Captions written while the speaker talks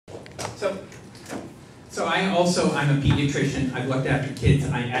So I'm a pediatrician. I've looked after kids.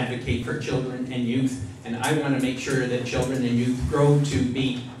 I advocate for children and youth, and I want to make sure that children and youth grow to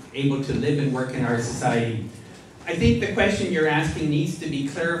be able to live and work in our society. I think the question you're asking needs to be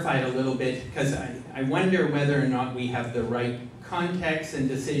clarified a little bit, because I wonder whether or not we have the right context and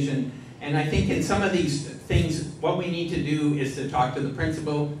decision. And I think in some of these things, what we need to do is to talk to the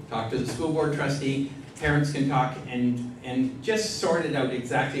principal, talk to the school board trustee, parents can talk, and just sort it out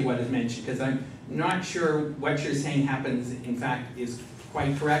exactly what is mentioned, because I'm not sure what you're saying happens, in fact, is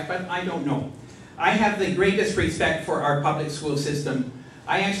quite correct, but I don't know. I have the greatest respect for our public school system.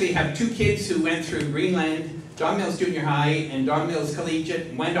 I actually have two kids who went through Greenland, Don Mills Junior High and Don Mills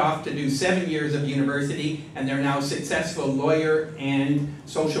Collegiate, went off to do 7 years of university, and they're now successful lawyer and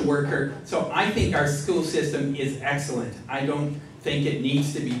social worker. So I think our school system is excellent. I don't think it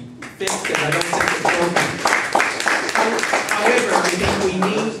needs to be fixed, because I don't think it's broken. However, I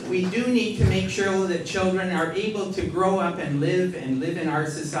think we do need to make sure that children are able to grow up and live in our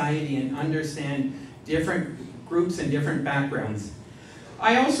society and understand different groups and different backgrounds.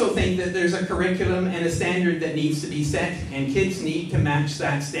 I also think that there's a curriculum and a standard that needs to be set, and kids need to match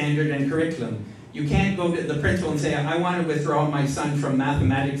that standard and curriculum. You can't go to the principal and say, I want to withdraw my son from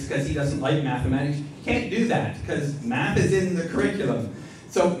mathematics because he doesn't like mathematics. You can't do that, because math is in the curriculum.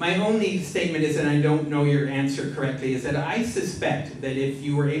 So my only statement is, and I don't know your answer correctly, is that I suspect that if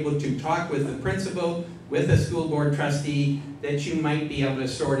you were able to talk with the principal, with a school board trustee, that you might be able to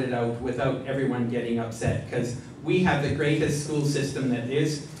sort it out without everyone getting upset, because we have the greatest school system that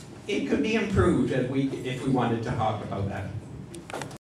is. It could be improved if we wanted to talk about that.